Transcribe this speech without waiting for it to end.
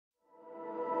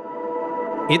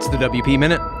It's the WP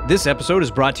Minute. This episode is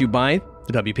brought to you by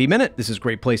the WP Minute. This is a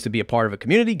great place to be a part of a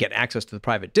community, get access to the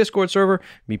private Discord server,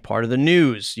 be part of the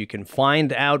news. You can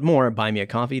find out more at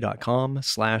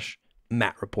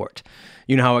buymeacoffee.com/MattReport.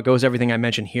 You know how it goes. Everything I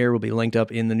mention here will be linked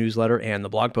up in the newsletter and the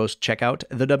blog post. Check out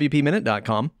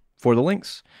thewpminute.com for the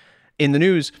links. In the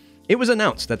news, it was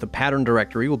announced that the pattern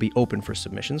directory will be open for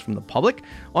submissions from the public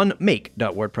on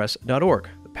make.wordpress.org.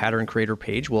 The pattern creator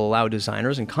page will allow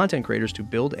designers and content creators to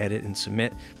build, edit, and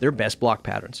submit their best block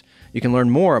patterns. You can learn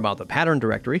more about the pattern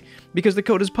directory because the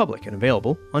code is public and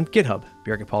available on GitHub.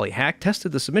 Birgit Pauli-Haack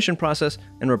tested the submission process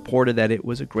and reported that it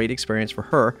was a great experience for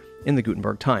her in the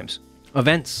Gutenberg Times.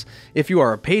 Events. If you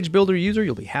are a Page Builder user,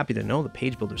 you'll be happy to know the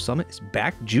Page Builder Summit is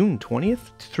back June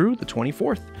 20th through the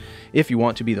 24th. If you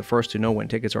want to be the first to know when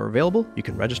tickets are available, you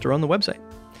can register on the website.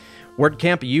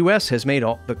 WordCamp US has made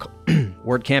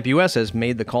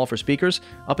the call for speakers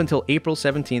up until April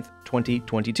 17th,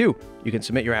 2022. You can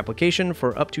submit your application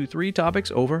for up to 3 topics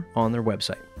over on their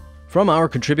website. From our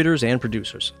contributors and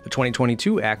producers, the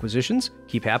 2022 acquisitions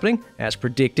keep happening as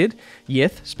predicted.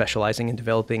 Yith, specializing in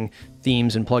developing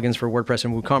themes and plugins for WordPress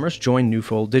and WooCommerce, joined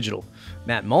Newfold Digital.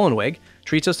 Matt Mullenweg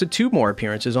treats us to 2 more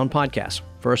appearances on podcasts.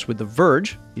 First with The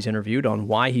Verge, he's interviewed on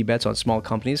why he bets on small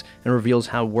companies and reveals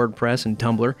how WordPress and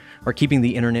Tumblr are keeping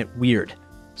the internet weird.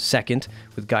 Second,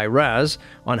 with Guy Raz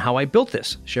on how I built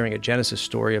this, sharing a genesis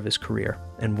story of his career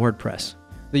and WordPress.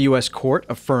 The U.S. court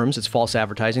affirms it's false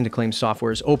advertising to claim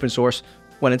software is open source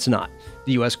when it's not.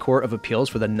 The U.S. Court of Appeals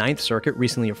for the Ninth Circuit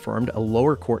recently affirmed a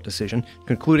lower court decision,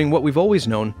 concluding what we've always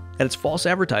known, that it's false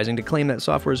advertising to claim that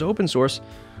software is open source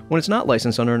when it's not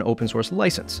licensed under an open source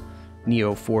license.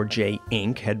 Neo4j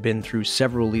Inc. had been through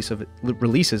several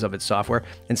releases of its software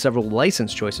and several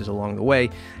license choices along the way,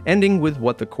 ending with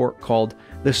what the court called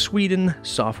the Sweden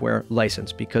software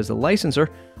license because the licensor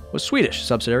was Swedish,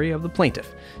 subsidiary of the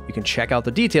plaintiff. You can check out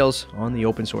the details on the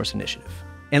open source initiative.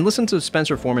 And listen to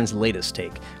Spencer Foreman's latest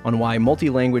take on why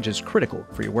multi-language is critical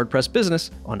for your WordPress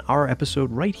business on our episode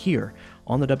right here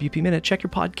on the WP Minute. Check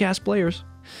your podcast players.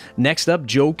 Next up,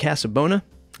 Joe Casabona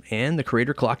and the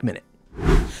Creator Clock Minute.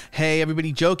 Hey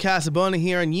everybody, Joe Casabona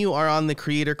here, and you are on the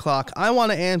Creator Clock. I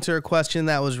want to answer a question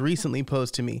that was recently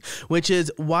posed to me, which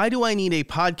is, why do I need a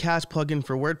podcast plugin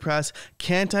for WordPress?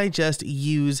 Can't I just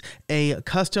use a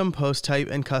custom post type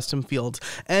and custom fields?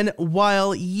 And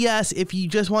while, yes, if you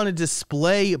just want to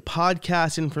display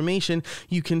podcast information,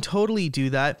 you can totally do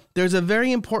that, there's a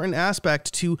very important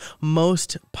aspect to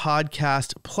most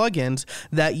podcast plugins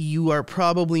that you are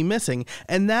probably missing,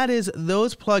 and that is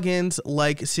those plugins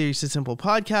like Seriously Simple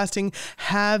Podcasting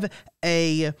have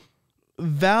a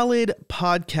valid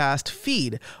podcast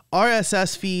feed.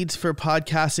 RSS feeds for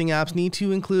podcasting apps need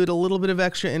to include a little bit of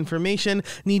extra information,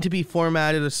 need to be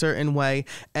formatted a certain way,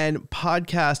 and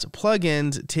podcast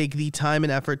plugins take the time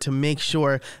and effort to make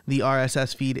sure the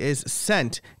RSS feed is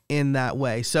sent in that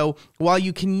way. So while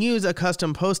you can use a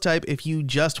custom post type if you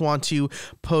just want to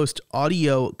post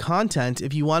audio content,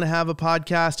 if you want to have a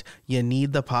podcast, you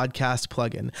need the podcast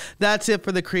plugin. That's it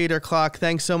for the Creator Clock.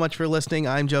 Thanks so much for listening.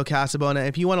 I'm Joe Casabona.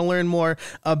 If you want to learn more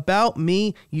about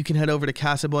me, you can head over to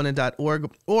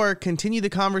casabona.org or continue the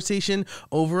conversation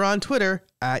over on Twitter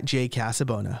at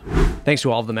jcasabona. Thanks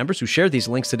to all of the members who shared these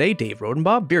links today: Dave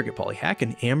Rodenbaugh, Birgit Pauli-Haack,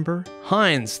 and Amber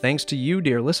Hinds. Thanks to you,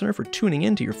 dear listener, for tuning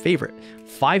in to your favorite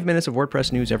 5 minutes of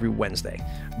WordPress news every Wednesday.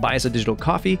 Buy us a digital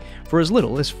coffee for as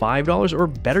little as $5, or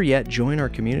better yet, join our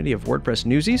community of WordPress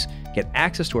newsies, get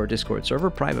access to our Discord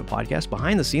server, private podcast,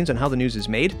 behind the scenes on how the news is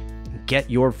made, and get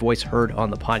your voice heard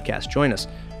on the podcast. Join us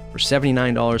for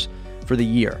 $79 for the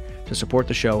year to support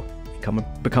the show and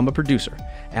become a producer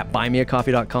at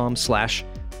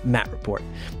buymeacoffee.com/MattReport.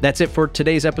 That's it for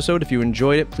today's episode. If you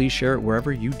enjoyed it, please share it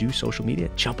wherever you do social media.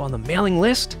 Jump on the mailing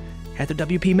list at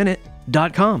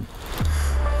thewpminute.com.